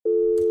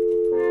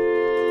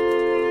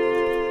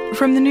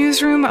From the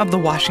newsroom of The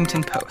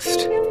Washington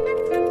Post.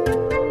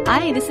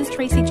 Hi, this is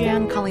Tracy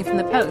Jan calling from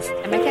The Post.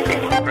 Am I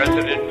catching?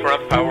 President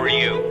Trump, how are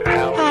you?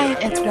 Hi,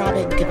 it's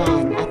Robin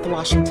Givon at The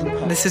Washington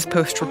Post. This is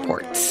Post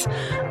Reports.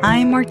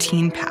 I'm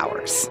Martine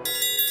Powers.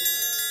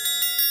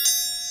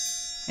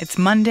 It's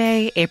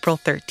Monday, April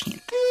 13th.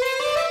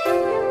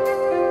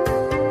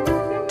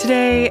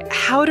 Today,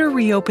 how to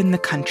reopen the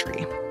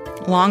country,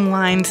 long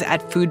lines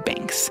at food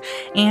banks,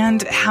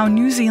 and how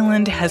New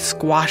Zealand has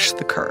squashed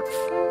the curve.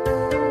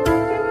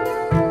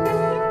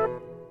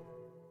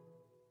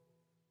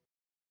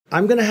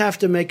 I'm going to have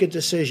to make a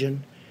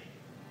decision,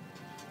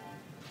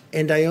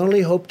 and I only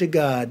hope to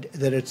God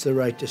that it's the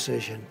right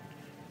decision.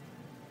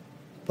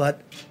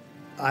 But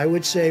I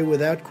would say,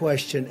 without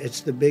question,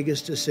 it's the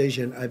biggest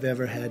decision I've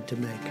ever had to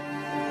make.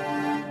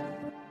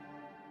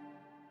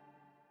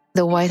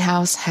 The White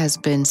House has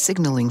been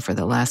signaling for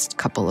the last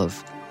couple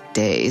of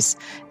days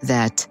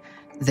that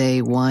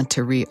they want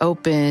to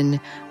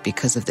reopen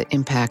because of the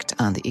impact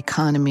on the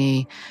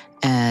economy.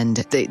 And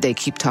they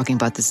keep talking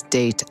about this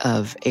date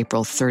of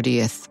April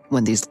 30th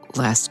when these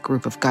last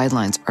group of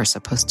guidelines are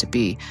supposed to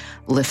be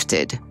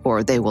lifted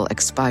or they will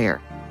expire.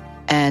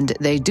 And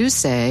they do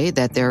say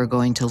that they're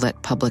going to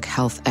let public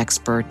health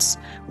experts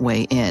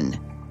weigh in.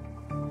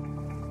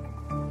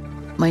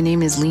 My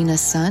name is Lena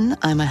Sun.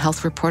 I'm a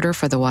health reporter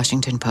for The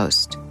Washington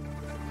Post.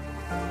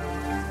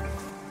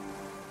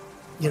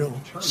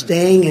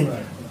 Staying in...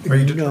 Are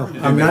you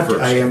determined? I'm not.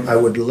 I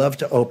would love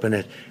to open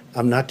it.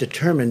 I'm not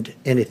determined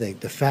anything.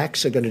 The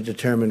facts are going to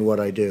determine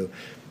what I do.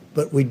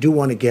 But we do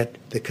want to get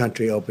the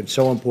country open.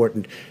 So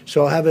important.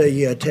 So I'll have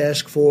a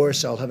task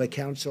force. I'll have a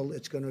council.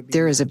 It's going to be...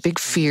 There is a big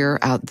fear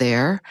out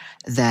there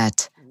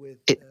that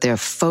their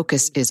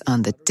focus is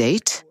on the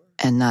date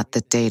and not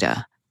the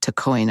data, to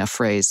coin a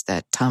phrase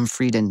that Tom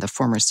Frieden, the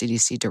former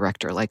CDC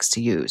director, likes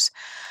to use.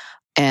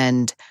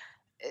 And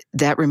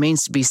that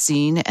remains to be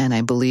seen. And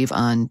I believe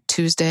on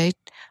Tuesday,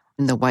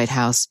 the White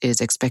House is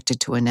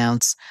expected to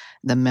announce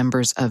the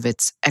members of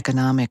its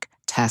economic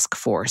task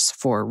force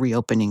for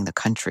reopening the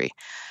country.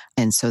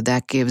 And so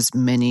that gives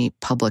many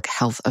public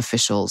health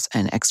officials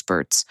and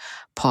experts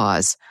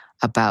pause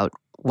about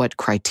what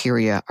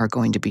criteria are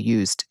going to be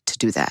used to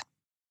do that.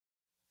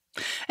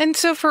 And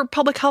so for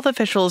public health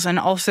officials and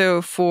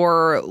also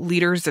for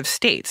leaders of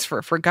states,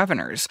 for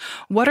governors,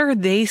 what are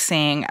they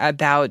saying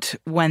about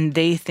when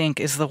they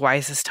think is the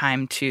wisest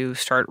time to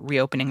start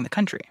reopening the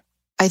country?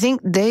 I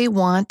think they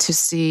want to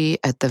see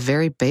at the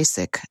very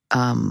basic,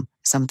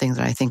 something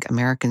that I think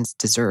Americans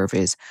deserve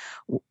is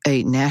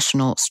a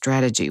national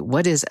strategy.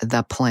 What is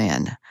the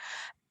plan?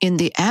 In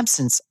the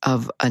absence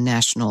of a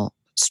national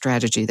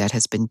strategy that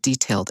has been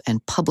detailed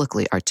and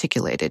publicly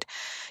articulated,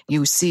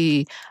 you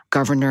see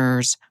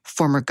governors,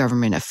 former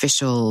government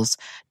officials,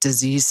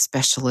 disease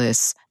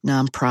specialists,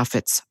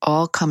 nonprofits,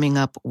 all coming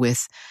up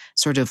with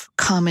sort of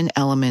common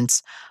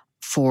elements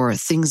for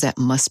things that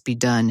must be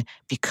done,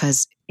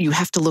 because you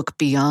have to look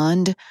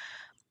beyond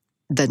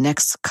the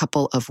next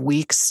couple of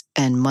weeks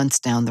and months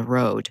down the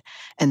road.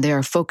 And they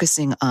are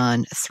focusing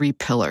on 3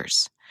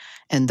 pillars.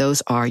 And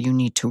those are, you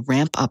need to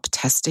ramp up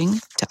testing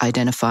to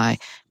identify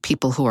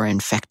people who are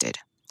infected.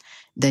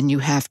 Then you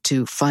have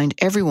to find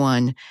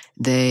everyone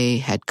they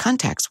had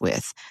contacts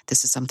with.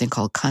 This is something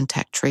called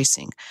contact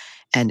tracing.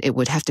 And it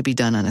would have to be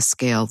done on a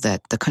scale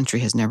that the country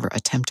has never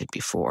attempted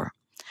before.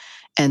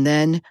 And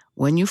then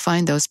when you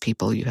find those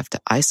people, you have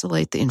to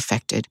isolate the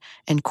infected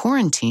and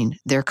quarantine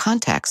their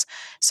contacts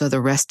so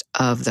the rest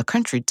of the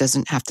country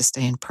doesn't have to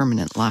stay in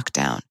permanent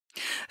lockdown.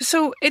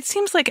 So it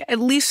seems like, at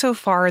least so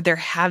far, there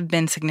have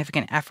been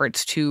significant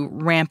efforts to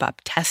ramp up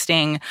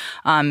testing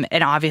and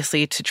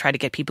obviously to try to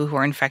get people who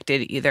are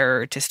infected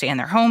either to stay in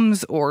their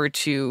homes or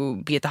to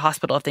be at the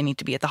hospital if they need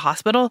to be at the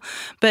hospital.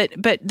 But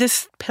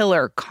this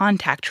pillar,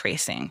 contact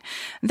tracing,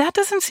 that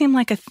doesn't seem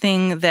like a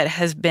thing that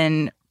has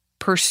been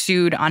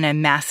pursued on a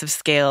massive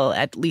scale,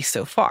 at least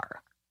so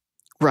far.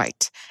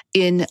 Right.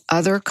 In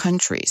other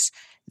countries,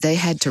 they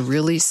had to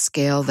really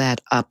scale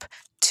that up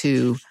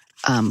to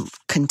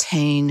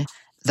contain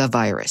the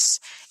virus.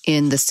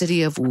 In the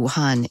city of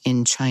Wuhan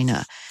in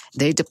China,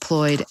 they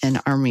deployed an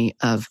army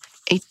of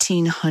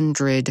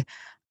 1,800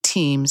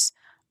 teams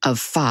of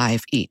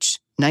 5 each,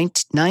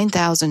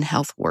 9,000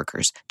 health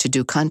workers to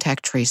do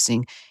contact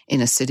tracing in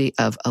a city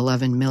of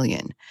 11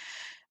 million.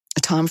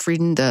 Tom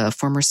Frieden, the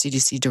former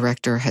CDC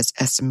director, has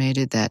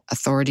estimated that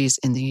authorities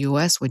in the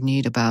U.S. would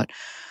need about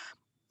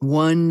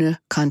 1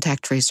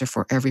 contact tracer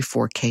for every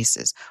 4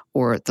 cases,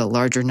 or the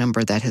larger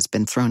number that has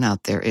been thrown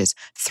out there is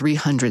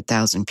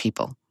 300,000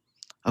 people.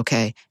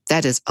 Okay,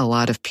 that is a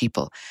lot of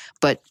people.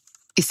 But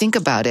you think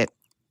about it,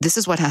 this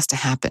is what has to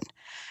happen.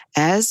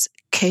 As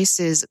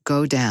cases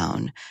go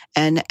down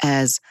and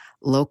as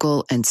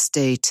local and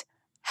state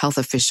health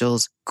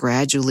officials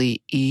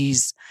gradually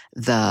ease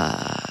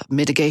the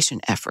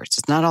mitigation efforts,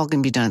 it's not all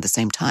going to be done at the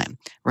same time,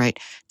 right?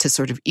 To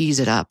sort of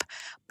ease it up.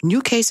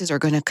 New cases are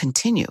going to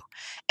continue.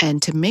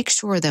 And to make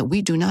sure that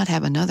we do not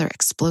have another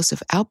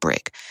explosive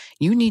outbreak,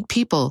 you need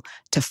people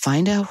to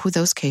find out who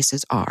those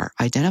cases are,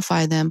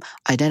 identify them,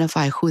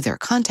 identify who their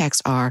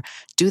contacts are,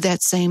 do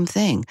that same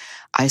thing,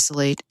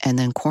 isolate and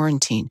then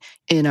quarantine.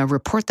 In a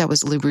report that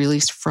was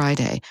released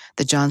Friday,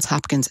 the Johns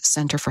Hopkins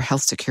Center for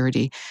Health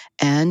Security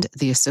and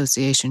the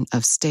Association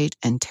of State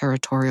and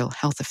Territorial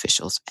Health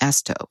Officials,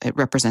 ASTO, it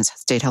represents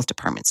state health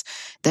departments,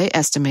 they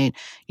estimate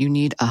you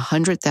need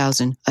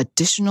 100,000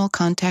 additional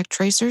contact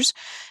tracers.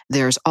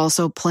 There's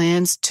also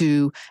plans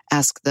to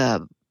ask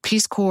the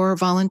Peace Corps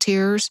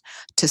volunteers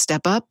to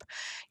step up.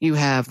 You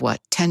have,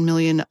 10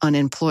 million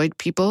unemployed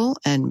people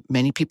and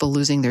many people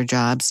losing their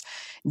jobs.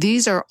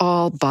 These are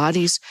all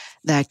bodies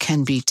that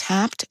can be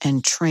tapped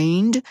and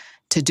trained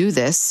to do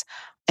this.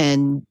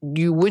 And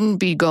you wouldn't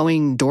be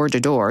going door to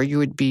door. You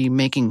would be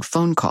making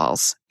phone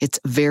calls. It's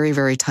very,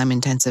 very time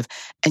intensive.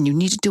 And you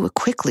need to do it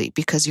quickly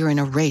because you're in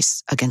a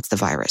race against the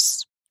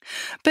virus.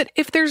 But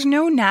if there's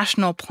no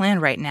national plan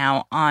right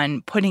now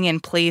on putting in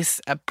place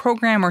a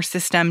program or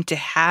system to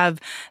have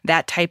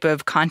that type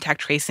of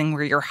contact tracing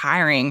where you're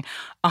hiring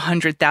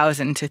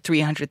 100,000 to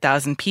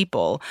 300,000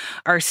 people,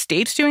 are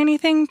states doing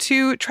anything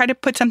to try to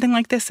put something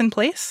like this in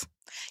place?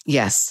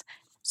 Yes,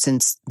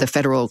 since the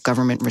federal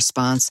government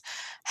response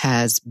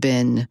has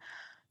been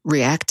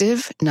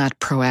reactive, not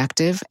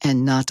proactive,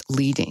 and not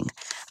leading.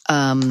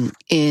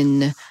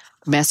 In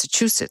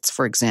Massachusetts,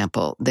 for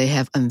example, they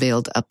have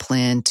unveiled a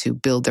plan to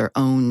build their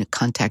own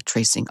contact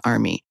tracing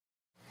army.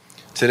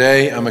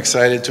 Today, I'm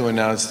excited to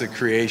announce the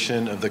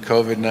creation of the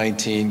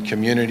COVID-19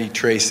 Community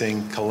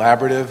Tracing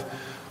Collaborative.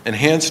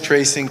 Enhanced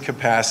tracing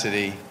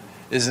capacity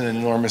is an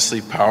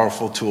enormously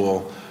powerful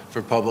tool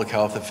for public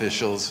health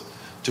officials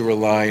to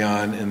rely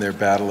on in their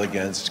battle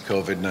against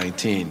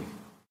COVID-19.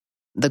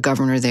 The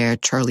governor there,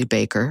 Charlie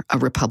Baker, a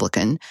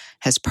Republican,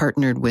 has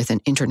partnered with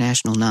an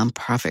international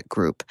nonprofit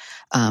group,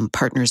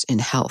 Partners in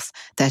Health,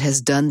 that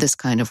has done this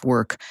kind of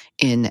work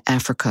in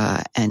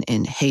Africa and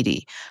in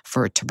Haiti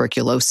for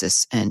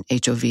tuberculosis and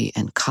HIV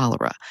and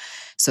cholera.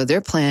 So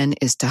their plan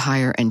is to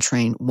hire and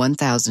train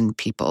 1,000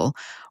 people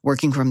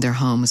working from their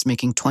homes,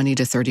 making 20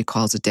 to 30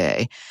 calls a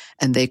day,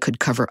 and they could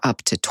cover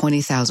up to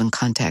 20,000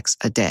 contacts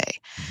a day.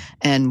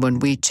 And when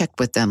we checked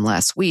with them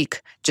last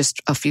week,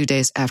 just a few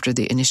days after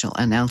the initial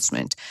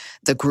announcement,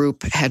 the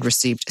group had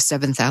received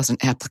 7,000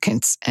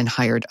 applicants and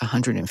hired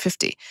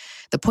 150.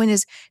 The point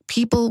is,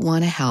 people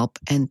want to help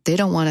and they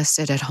don't want to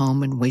sit at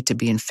home and wait to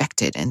be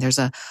infected. And there's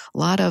a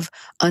lot of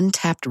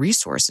untapped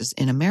resources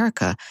in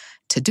America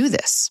to do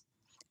this.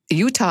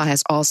 Utah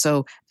has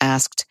also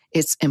asked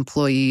its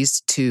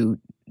employees to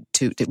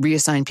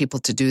reassign people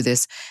to do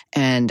this,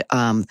 and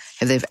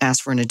they've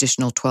asked for an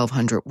additional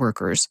 1,200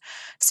 workers.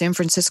 San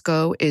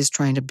Francisco is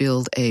trying to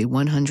build a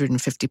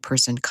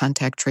 150-person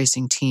contact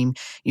tracing team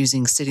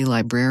using city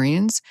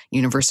librarians,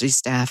 university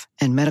staff,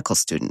 and medical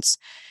students.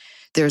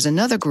 There's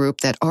another group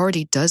that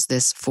already does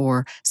this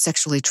for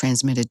sexually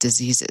transmitted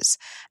diseases,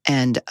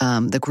 and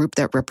the group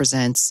that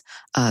represents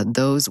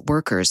those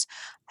workers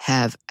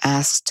have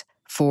asked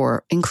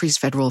for increased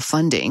federal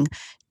funding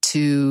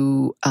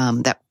to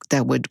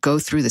that would go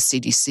through the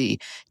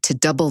CDC to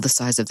double the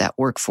size of that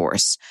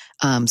workforce.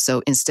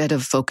 So instead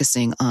of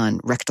focusing on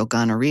rectal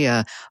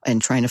gonorrhea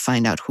and trying to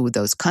find out who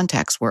those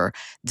contacts were,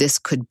 this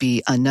could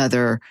be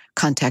another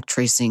contact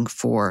tracing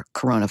for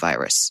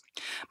coronavirus.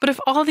 But if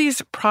all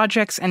these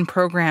projects and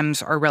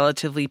programs are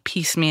relatively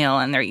piecemeal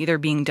and they're either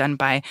being done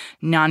by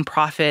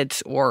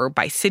nonprofits or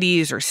by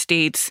cities or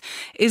states,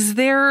 is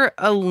there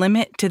a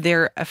limit to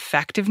their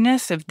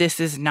effectiveness if this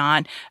is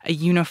not a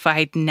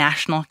unified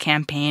national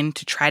campaign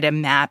to try to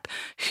map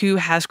who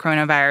has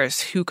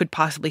coronavirus, who could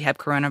possibly have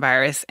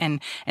coronavirus,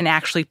 and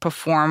actually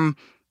perform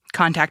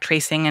contact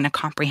tracing in a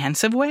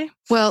comprehensive way?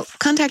 Well,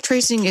 contact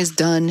tracing is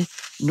done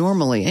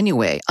normally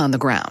anyway on the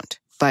ground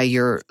by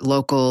your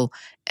local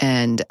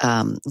and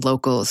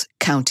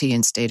county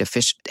and state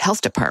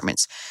health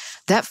departments.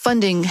 That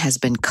funding has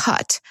been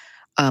cut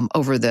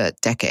over the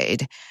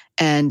decade,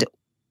 and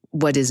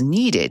what is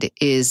needed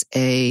is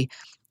a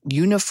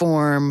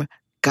uniform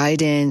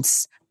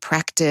guidance,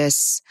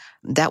 practice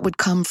that would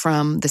come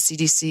from the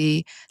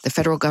CDC, the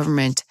federal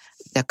government,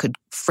 that could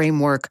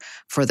framework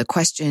for the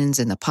questions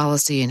and the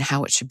policy and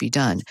how it should be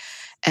done.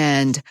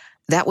 And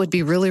that would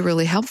be really,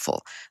 really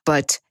helpful.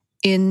 But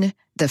in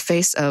the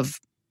face of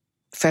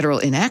federal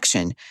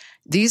inaction,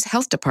 these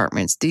health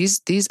departments,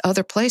 these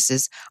other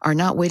places are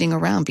not waiting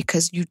around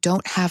because you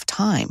don't have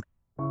time.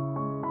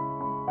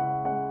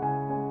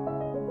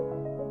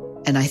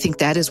 And I think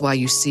that is why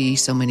you see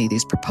so many of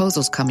these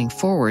proposals coming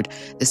forward,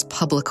 this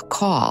public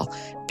call,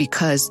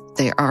 because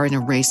they are in a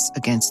race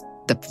against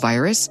the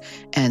virus.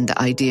 And the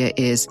idea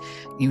is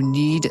you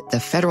need the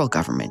federal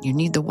government, you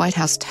need the White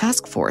House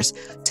task force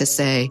to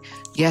say,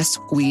 yes,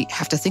 we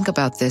have to think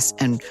about this.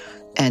 And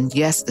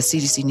yes, the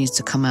CDC needs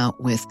to come out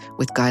with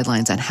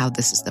guidelines on how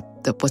this is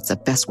what's the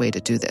best way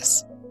to do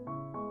this.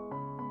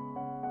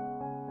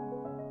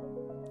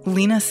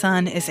 Lena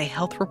Sun is a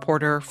health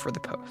reporter for The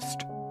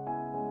Post.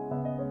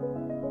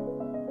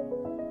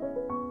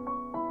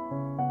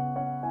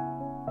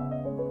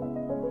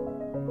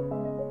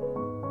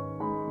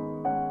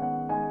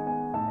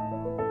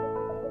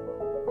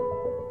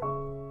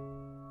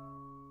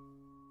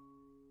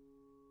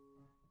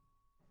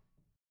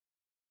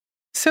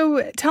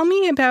 So tell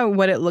me about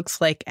what it looks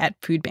like at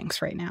food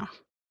banks right now.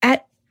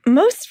 At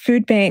most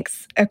food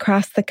banks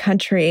across the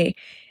country,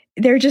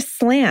 they're just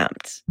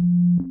slammed.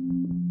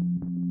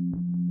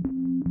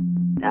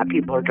 Now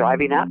people are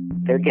driving up.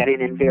 They're getting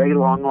in very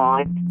long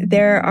lines.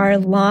 There are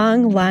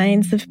long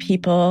lines of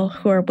people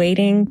who are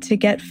waiting to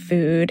get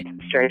food.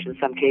 Stretch in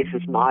some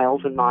cases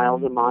miles and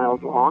miles and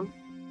miles long.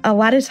 A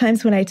lot of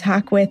times when I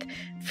talk with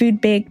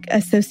Food Bank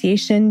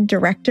Association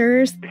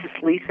directors, this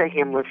is Lisa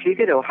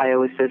Hamler-Fugit,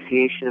 Ohio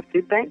Association of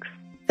Food Banks.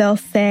 They'll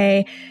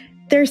say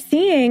they're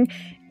seeing,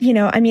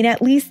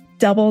 at least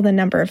double the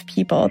number of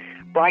people.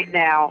 Right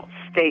now,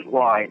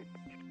 statewide,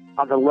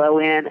 on the low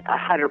end,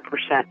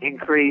 100%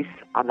 increase.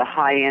 On the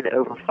high end,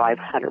 over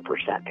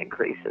 500%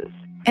 increases.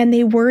 And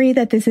they worry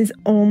that this is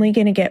only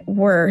going to get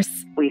worse.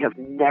 We have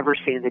never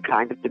seen the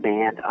kind of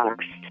demand on our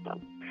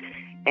system.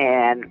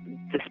 And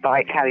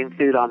despite having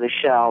food on the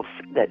shelves,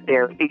 that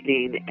they're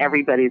feeding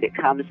everybody that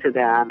comes to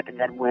them, and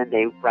then when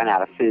they run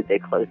out of food, they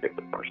close their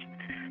doors.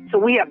 So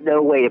we have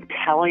no way of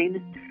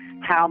telling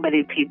how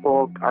many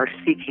people are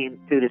seeking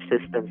food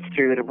assistance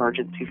through an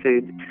emergency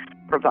food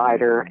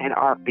provider and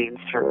aren't being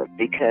served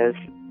because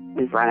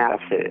we've run out of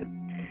food.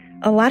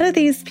 A lot of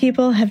these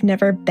people have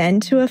never been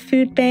to a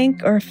food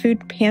bank or a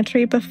food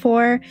pantry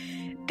before.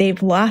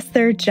 They've lost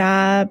their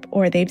job,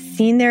 or they've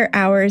seen their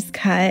hours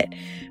cut,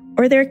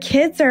 or their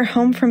kids are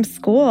home from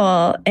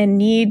school and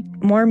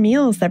need more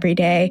meals every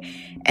day.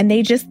 And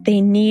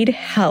they need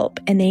help,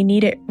 and they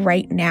need it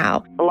right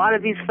now. A lot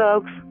of these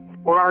folks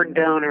were our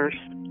donors,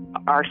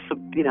 our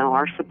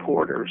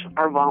supporters,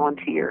 our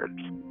volunteers.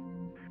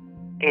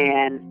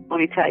 And let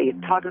me tell you,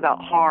 talk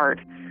about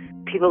hard.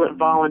 People that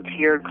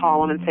volunteered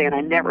call them and saying, I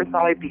never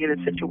thought I'd be in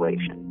a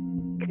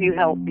situation. Can you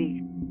help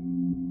me?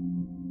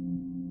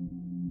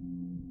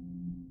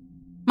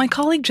 My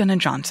colleague Jenna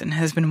Johnson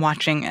has been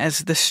watching as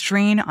the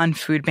strain on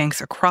food banks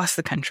across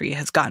the country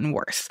has gotten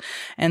worse,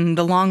 and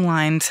the long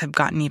lines have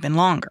gotten even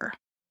longer.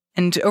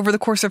 And over the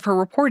course of her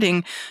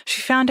reporting,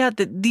 she found out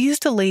that these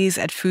delays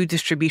at food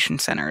distribution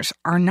centers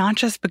are not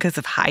just because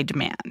of high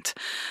demand.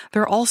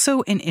 They're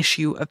also an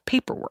issue of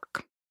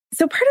paperwork.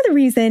 So part of the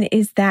reason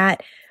is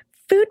that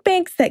food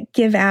banks that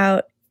give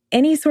out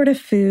any sort of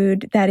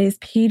food that is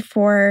paid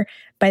for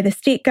by the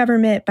state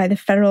government, by the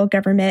federal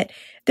government,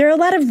 there are a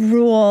lot of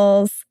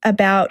rules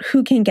about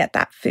who can get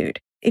that food.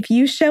 If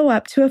you show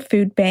up to a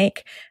food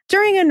bank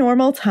during a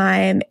normal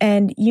time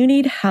and you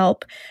need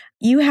help,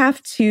 you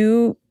have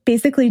to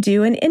basically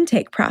do an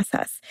intake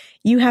process.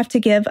 You have to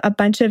give a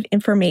bunch of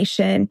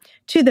information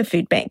to the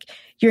food bank: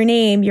 your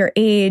name, your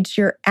age,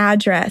 your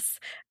address,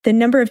 the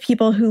number of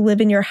people who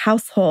live in your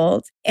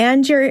household,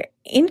 and your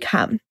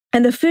income.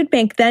 And the food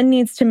bank then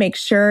needs to make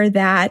sure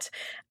that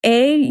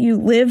A, you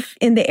live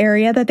in the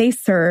area that they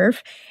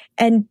serve,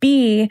 and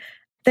B,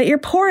 that you're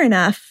poor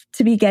enough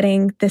to be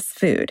getting this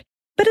food.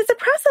 But it's a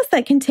process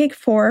that can take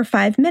 4 or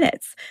 5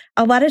 minutes.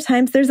 A lot of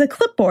times there's a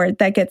clipboard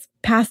that gets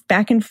passed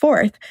back and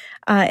forth,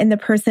 and the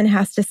person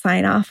has to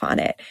sign off on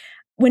it.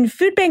 When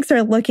food banks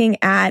are looking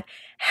at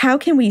how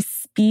can we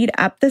speed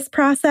up this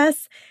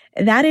process,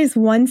 that is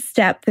one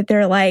step that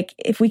they're like,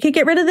 if we could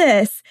get rid of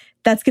this,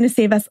 that's going to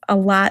save us a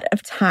lot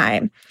of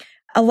time.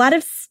 A lot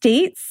of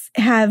states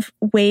have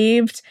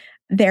waived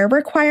their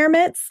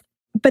requirements,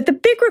 but the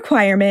big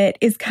requirement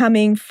is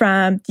coming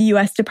from the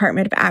U.S.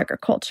 Department of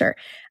Agriculture.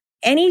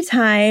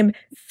 Anytime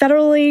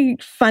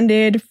federally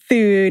funded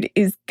food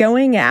is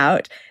going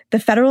out, the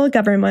federal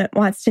government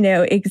wants to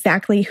know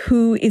exactly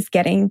who is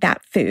getting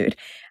that food.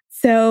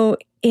 So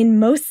in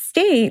most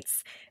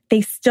states,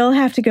 they still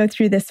have to go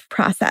through this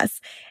process.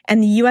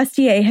 And the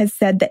USDA has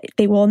said that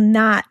they will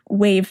not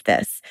waive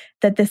this,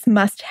 that this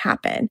must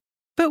happen.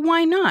 But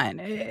why not?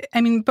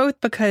 I mean, both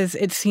because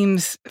it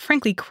seems,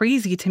 frankly,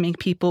 crazy to make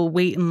people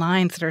wait in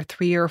lines that are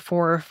 3 or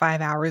 4 or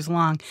 5 hours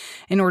long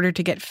in order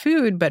to get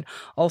food, but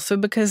also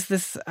because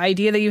this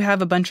idea that you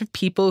have a bunch of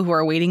people who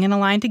are waiting in a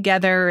line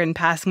together and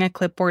passing a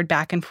clipboard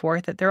back and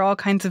forth, that there are all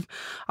kinds of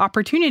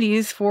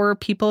opportunities for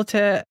people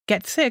to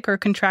get sick or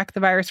contract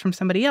the virus from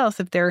somebody else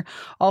if they're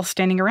all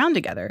standing around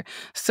together.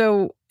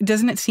 So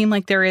doesn't it seem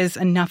like there is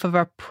enough of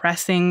a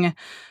pressing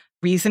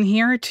reason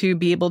here to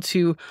be able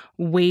to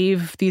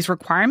waive these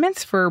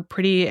requirements for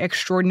pretty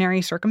extraordinary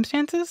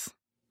circumstances?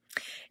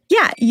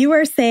 Yeah, you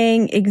are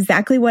saying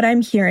exactly what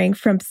I'm hearing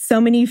from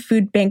so many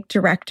food bank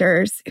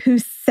directors who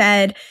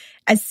said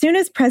as soon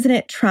as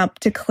President Trump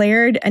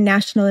declared a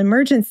national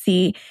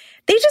emergency,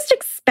 they just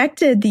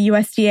expected the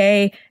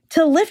USDA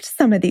to lift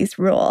some of these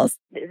rules.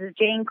 This is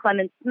Jane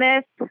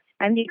Clemens-Smith.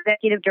 I'm the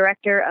executive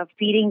director of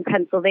Feeding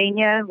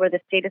Pennsylvania. We're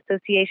the State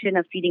Association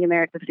of Feeding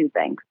America Food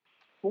Banks.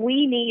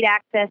 We need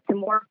access to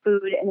more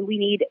food, and we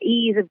need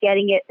ease of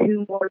getting it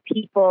to more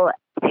people,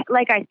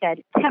 like I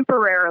said,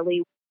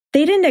 temporarily.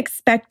 They didn't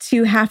expect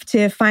to have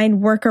to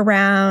find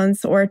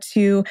workarounds or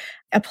to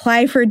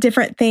apply for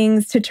different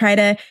things to try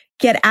to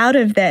get out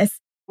of this.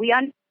 We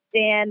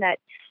understand that,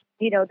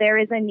 there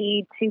is a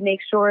need to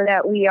make sure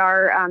that we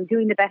are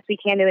doing the best we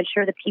can to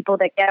ensure the people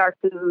that get our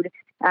food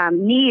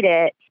need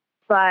it.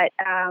 But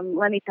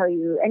let me tell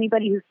you,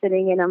 anybody who's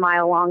sitting in a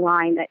mile-long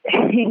line,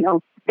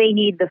 they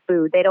need the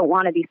food. They don't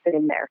want to be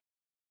sitting there.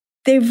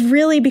 They've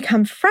really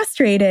become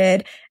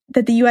frustrated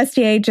that the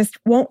USDA just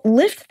won't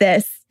lift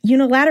this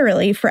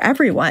unilaterally for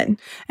everyone.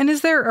 And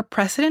is there a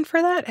precedent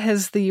for that?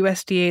 Has the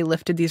USDA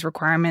lifted these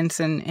requirements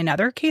in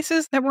other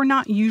cases that were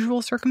not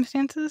usual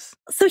circumstances?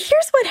 So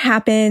here's what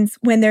happens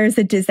when there's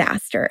a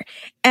disaster.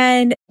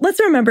 And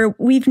let's remember,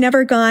 we've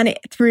never gone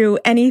through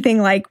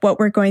anything like what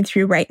we're going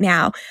through right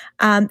now.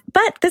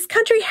 But this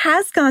country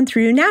has gone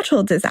through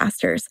natural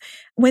disasters.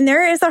 When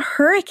there is a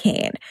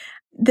hurricane,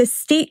 the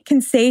state can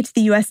say to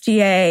the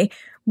USDA,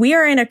 we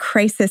are in a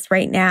crisis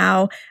right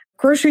now.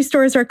 Grocery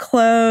stores are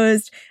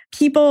closed.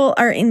 People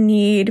are in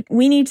need.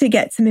 We need to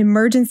get some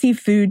emergency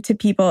food to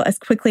people as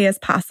quickly as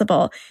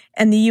possible.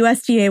 And the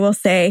USDA will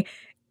say,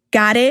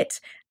 got it.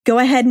 Go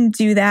ahead and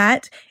do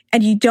that.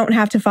 And you don't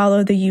have to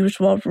follow the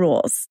usual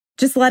rules.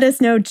 Just let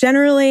us know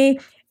generally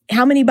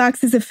how many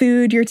boxes of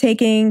food you're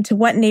taking to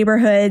what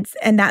neighborhoods,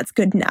 and that's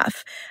good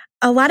enough.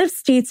 A lot of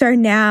states are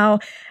now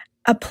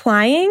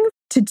applying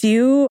to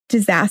do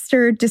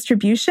disaster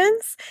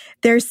distributions.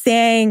 They're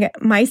saying,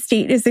 my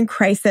state is in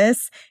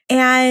crisis.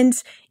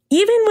 And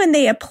even when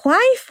they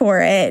apply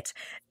for it,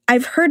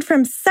 I've heard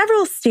from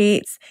several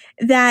states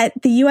that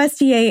the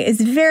USDA is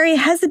very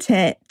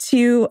hesitant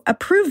to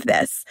approve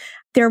this.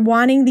 They're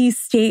wanting these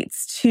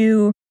states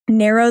to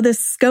narrow the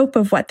scope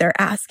of what they're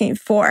asking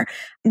for.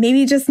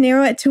 Maybe just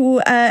narrow it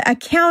to a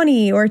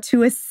county or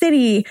to a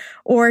city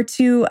or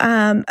to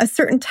a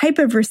certain type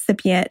of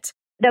recipient.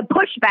 The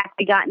pushback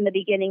we got in the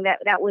beginning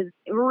that was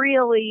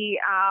really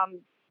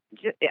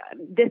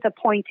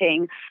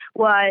disappointing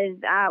was,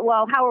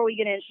 well, how are we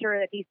going to ensure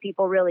that these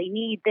people really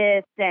need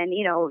this? And,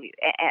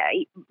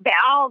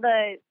 all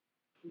the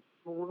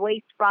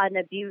waste, fraud, and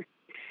abuse,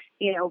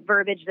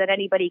 verbiage that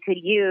anybody could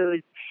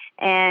use.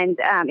 And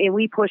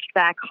we pushed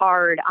back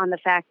hard on the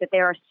fact that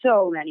there are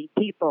so many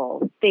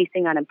people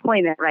facing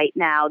unemployment right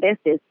now. This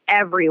is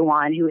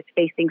everyone who is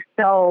facing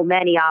so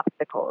many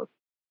obstacles.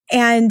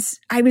 And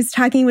I was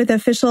talking with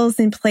officials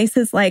in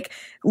places like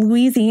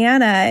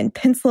Louisiana and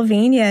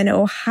Pennsylvania and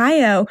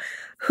Ohio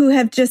who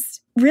have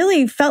just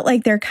really felt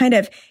like they're kind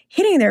of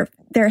hitting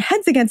their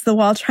heads against the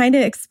wall trying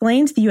to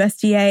explain to the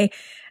USDA,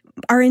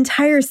 our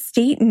entire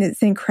state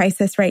is in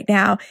crisis right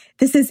now.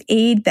 This is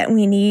aid that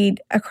we need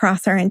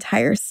across our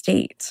entire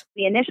state.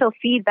 The initial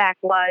feedback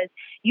was,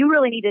 you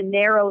really need to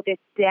narrow this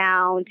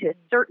down to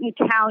certain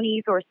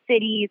counties or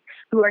cities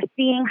who are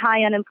seeing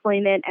high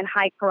unemployment and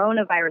high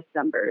coronavirus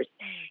numbers.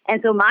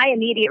 And so my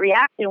immediate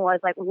reaction was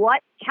like,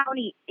 what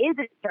county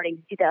isn't starting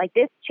to do that? Like,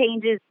 this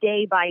changes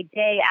day by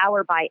day,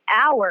 hour by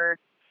hour.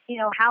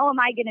 How am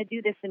I going to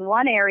do this in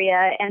one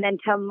area and then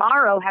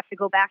tomorrow have to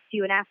go back to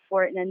you and ask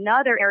for it in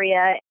another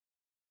area?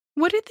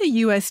 What did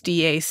the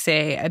USDA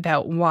say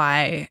about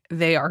why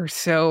they are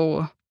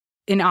so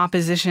in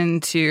opposition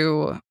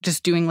to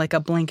just doing like a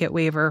blanket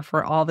waiver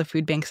for all the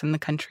food banks in the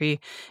country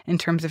in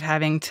terms of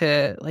having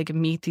to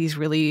meet these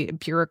really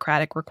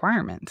bureaucratic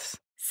requirements?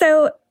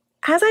 So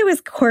as I was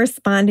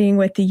corresponding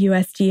with the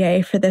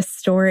USDA for this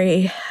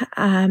story,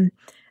 I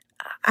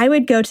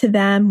would go to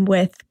them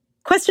with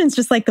questions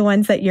just like the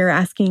ones that you're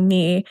asking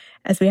me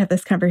as we have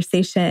this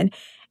conversation.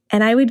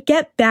 And I would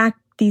get back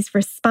these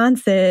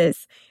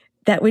responses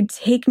that would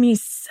take me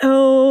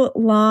so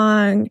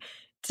long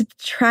to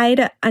try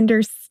to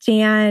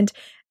understand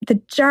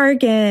the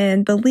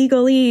jargon, the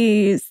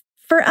legalese.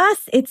 For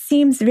us, it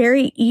seems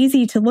very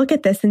easy to look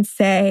at this and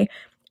say,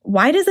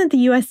 why doesn't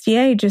the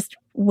USDA just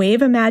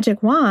wave a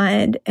magic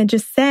wand and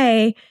just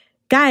say,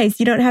 guys,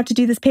 you don't have to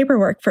do this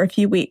paperwork for a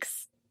few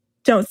weeks.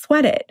 Don't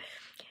sweat it.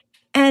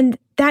 And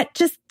that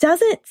just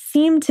doesn't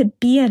seem to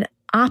be an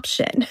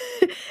option.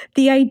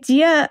 The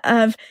idea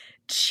of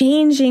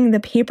changing the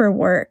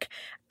paperwork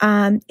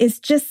is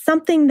just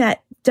something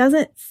that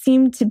doesn't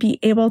seem to be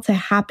able to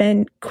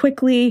happen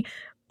quickly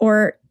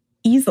or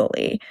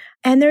easily.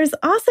 And there's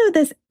also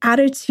this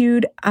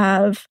attitude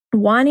of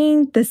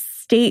wanting the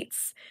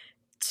states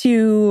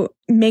to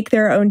make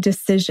their own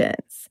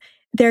decisions.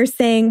 They're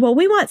saying, well,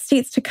 we want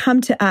states to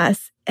come to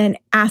us and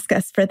ask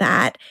us for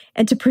that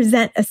and to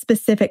present a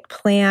specific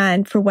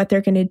plan for what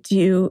they're going to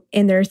do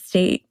in their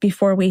state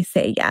before we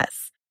say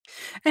yes.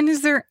 And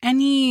is there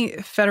any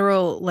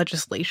federal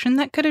legislation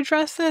that could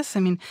address this? I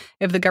mean,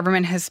 if the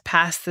government has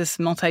passed this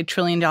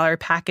multi-trillion-dollar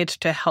package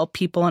to help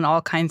people in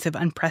all kinds of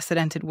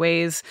unprecedented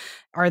ways,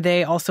 are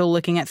they also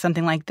looking at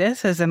something like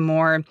this as a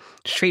more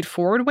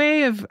straightforward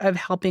way of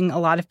helping a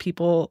lot of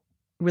people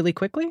really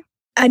quickly?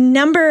 A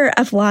number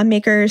of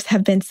lawmakers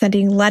have been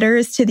sending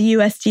letters to the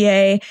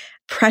USDA,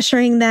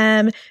 pressuring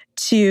them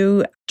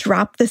to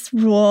drop this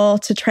rule,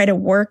 to try to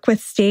work with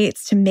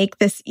states to make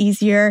this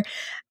easier.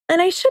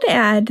 And I should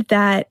add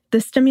that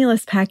the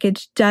stimulus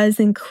package does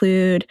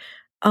include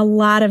a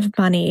lot of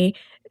money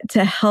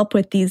to help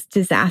with these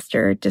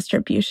disaster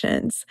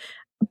distributions.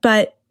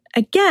 But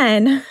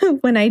again,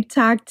 when I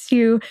talk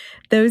to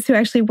those who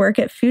actually work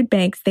at food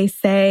banks, they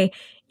say,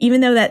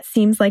 even though that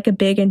seems like a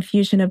big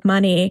infusion of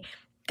money,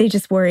 they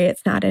just worry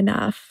it's not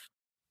enough.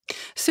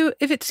 So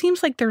if it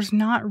seems like there's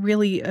not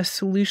really a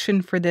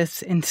solution for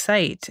this in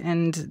sight,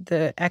 and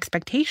the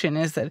expectation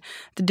is that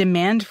the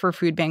demand for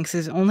food banks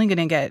is only going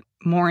to get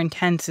more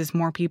intense as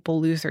more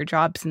people lose their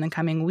jobs in the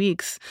coming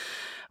weeks,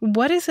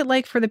 what is it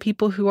like for the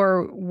people who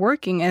are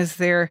working as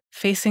they're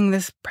facing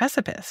this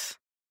precipice?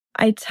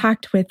 I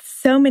talked with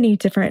so many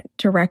different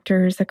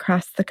directors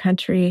across the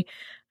country.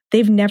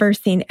 They've never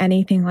seen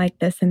anything like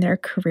this in their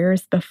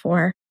careers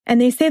before. And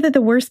they say that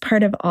the worst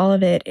part of all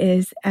of it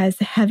is, as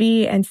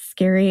heavy and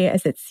scary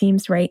as it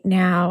seems right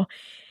now,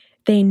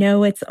 they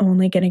know it's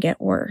only going to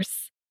get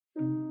worse.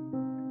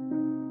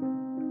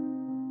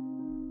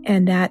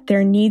 And that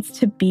there needs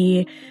to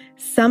be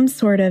some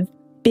sort of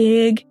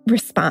big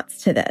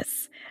response to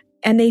this.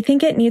 And they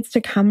think it needs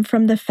to come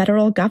from the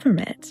federal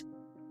government.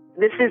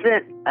 This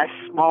isn't a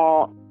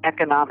small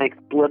economic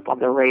blip on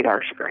the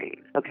radar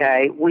screen,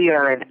 okay? We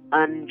are in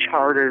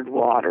uncharted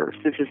waters.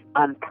 This is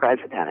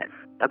unprecedented.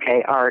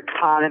 Okay, our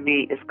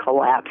economy is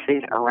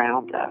collapsing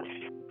around us.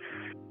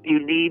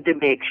 You need to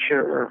make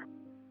sure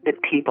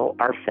that people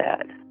are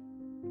fed.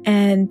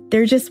 And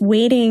they're just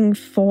waiting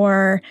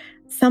for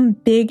some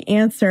big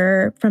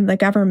answer from the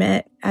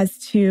government as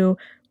to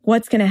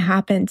what's going to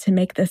happen to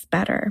make this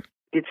better.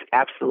 It's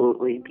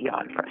absolutely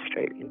beyond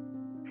frustrating.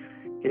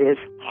 It is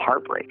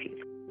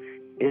heartbreaking.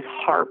 It is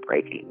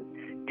heartbreaking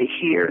to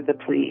hear the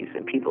pleas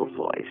in people's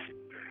voice,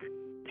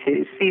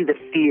 to see the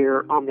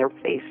fear on their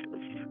faces.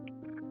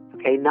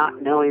 Okay,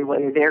 not knowing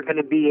whether they're going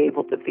to be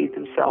able to feed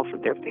themselves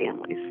and their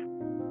families.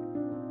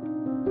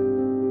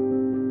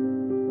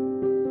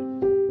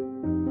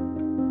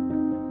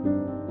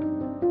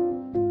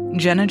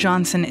 Jenna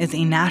Johnson is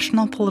a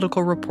national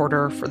political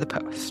reporter for The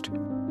Post.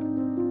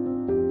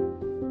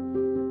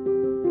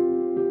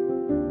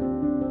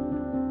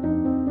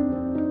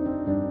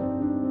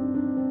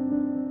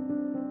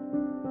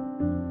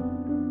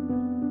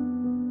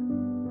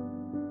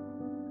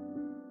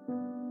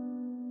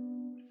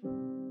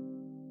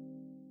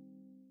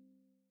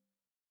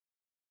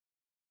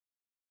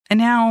 And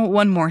now,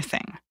 one more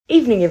thing.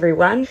 Evening,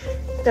 everyone.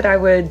 That I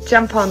would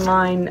jump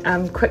online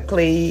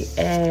quickly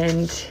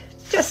and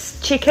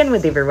just check in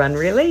with everyone,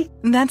 really.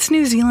 That's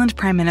New Zealand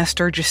Prime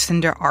Minister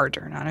Jacinda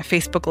Ardern on a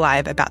Facebook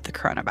Live about the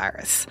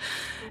coronavirus.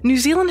 New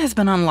Zealand has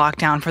been on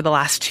lockdown for the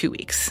last 2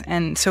 weeks,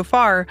 and so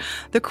far,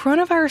 the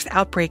coronavirus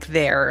outbreak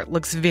there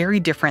looks very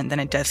different than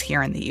it does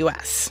here in the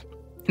U.S.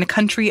 In a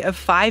country of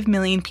 5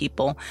 million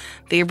people,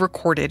 they've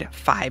recorded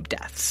 5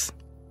 deaths.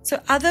 So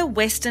other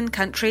Western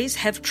countries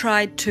have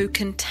tried to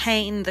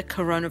contain the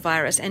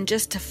coronavirus and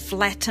just to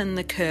flatten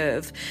the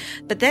curve.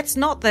 But that's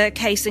not the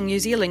case in New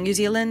Zealand. New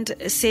Zealand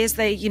says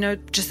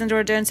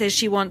Jacinda Ardern says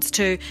she wants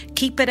to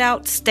keep it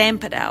out,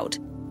 stamp it out.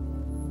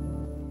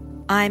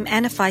 I'm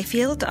Anna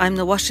Fifield. I'm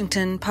the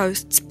Washington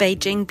Post's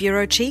Beijing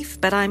bureau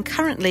chief, but I'm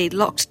currently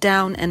locked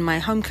down in my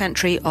home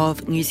country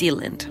of New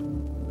Zealand.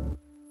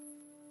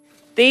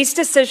 These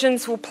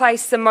decisions will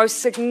place the most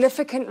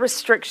significant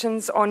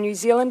restrictions on New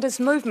Zealanders'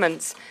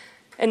 movements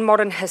in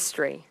modern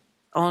history.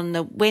 On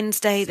the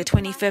Wednesday, the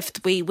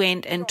 25th, we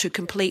went into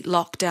complete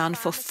lockdown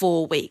for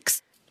 4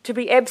 weeks. To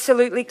be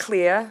absolutely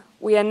clear,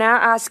 we are now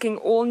asking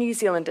all New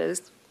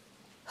Zealanders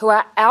who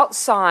are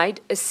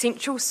outside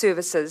essential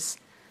services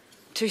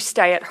to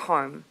stay at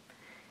home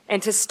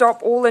and to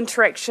stop all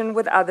interaction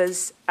with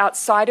others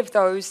outside of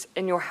those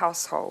in your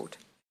household.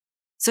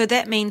 So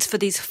that means for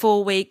these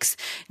 4 weeks,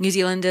 New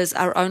Zealanders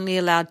are only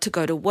allowed to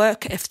go to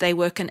work if they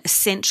work in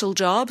essential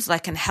jobs,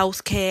 like in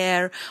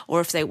healthcare,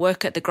 or if they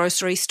work at the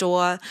grocery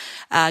store.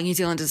 New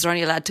Zealanders are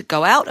only allowed to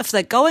go out if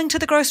they're going to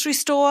the grocery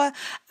store,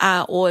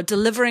 or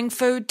delivering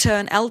food to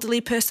an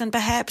elderly person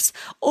perhaps,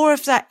 or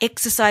if they're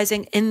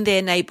exercising in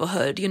their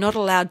neighbourhood. You're not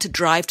allowed to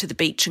drive to the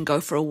beach and go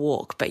for a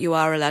walk, but you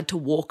are allowed to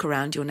walk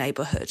around your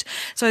neighbourhood.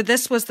 So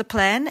this was the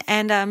plan,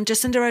 and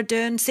Jacinda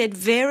Ardern said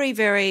very,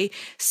 very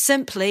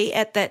simply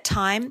at that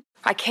time,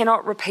 I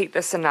cannot repeat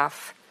this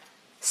enough.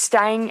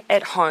 Staying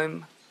at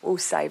home will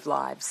save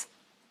lives.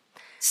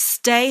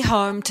 Stay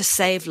home to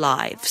save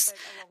lives.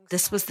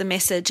 This was the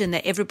message, and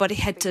that everybody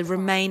had to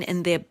remain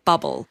in their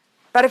bubble.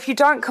 But if you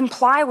don't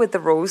comply with the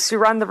rules, you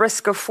run the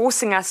risk of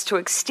forcing us to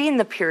extend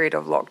the period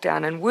of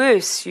lockdown. And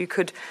worse, you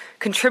could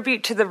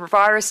contribute to the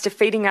virus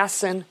defeating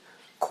us and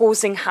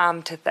causing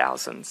harm to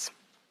thousands.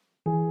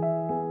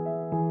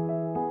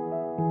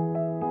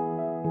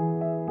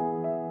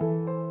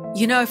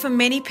 You know, for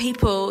many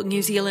people,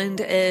 New Zealand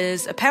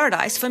is a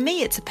paradise. For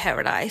me, it's a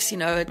paradise,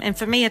 and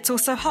for me, it's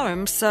also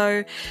home.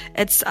 So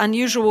it's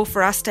unusual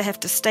for us to have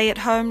to stay at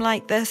home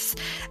like this.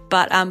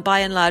 But by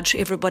and large,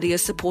 everybody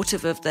is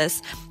supportive of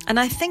this. And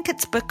I think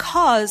it's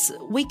because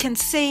we can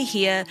see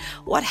here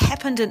what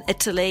happened in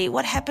Italy,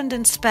 what happened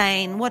in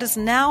Spain, what is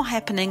now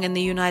happening in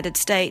the United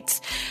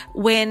States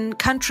when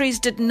countries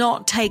did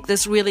not take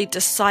this really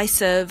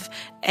decisive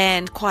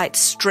and quite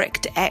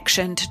strict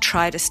action to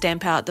try to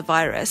stamp out the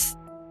virus.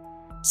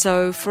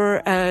 So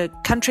for a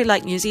country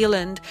like New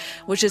Zealand,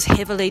 which is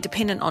heavily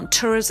dependent on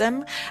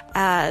tourism,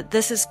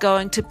 this is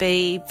going to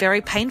be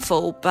very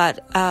painful,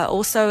 but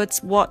also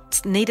it's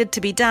what's needed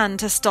to be done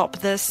to stop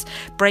this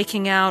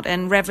breaking out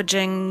and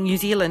ravaging New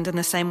Zealand in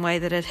the same way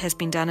that it has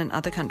been done in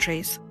other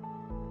countries.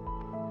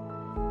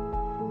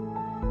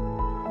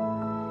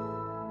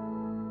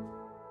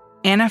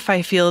 Anna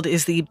Fifield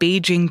is the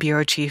Beijing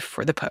bureau chief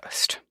for The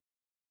Post.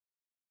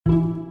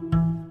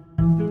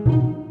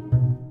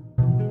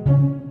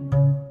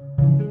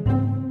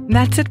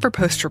 That's it for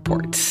Post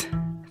Reports.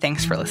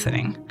 Thanks for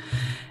listening.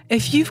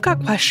 If you've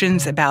got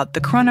questions about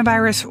the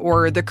coronavirus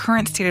or the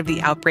current state of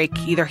the outbreak,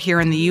 either here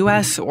in the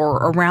U.S. or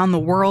around the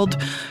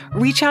world,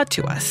 reach out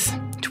to us.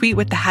 Tweet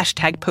with the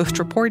hashtag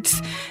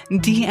PostReports,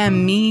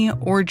 DM me,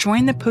 or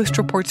join the Post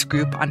Reports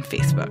group on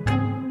Facebook.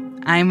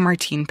 I'm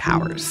Martine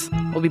Powers.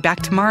 We'll be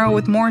back tomorrow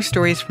with more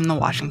stories from the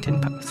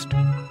Washington Post.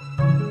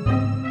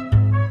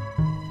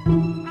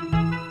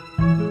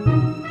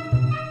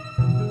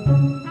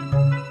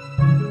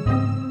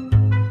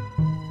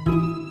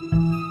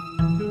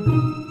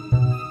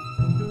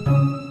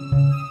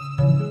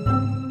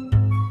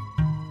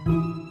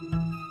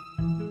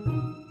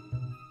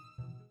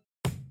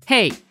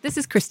 Hey, this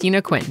is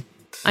Christina Quinn.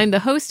 I'm the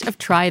host of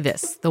Try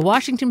This, the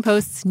Washington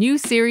Post's new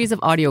series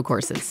of audio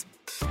courses.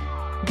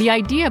 The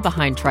idea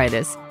behind Try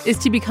This is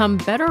to become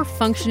better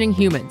functioning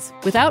humans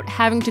without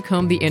having to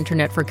comb the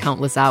internet for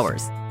countless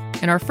hours.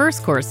 In our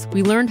first course,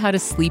 we learned how to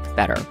sleep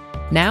better.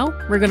 Now,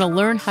 we're going to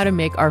learn how to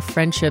make our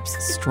friendships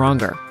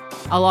stronger.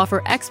 I'll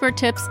offer expert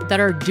tips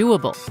that are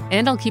doable,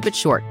 and I'll keep it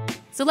short.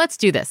 So let's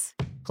do this.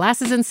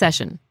 Class is in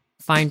session.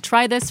 Find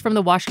Try This from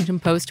the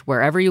Washington Post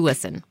wherever you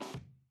listen.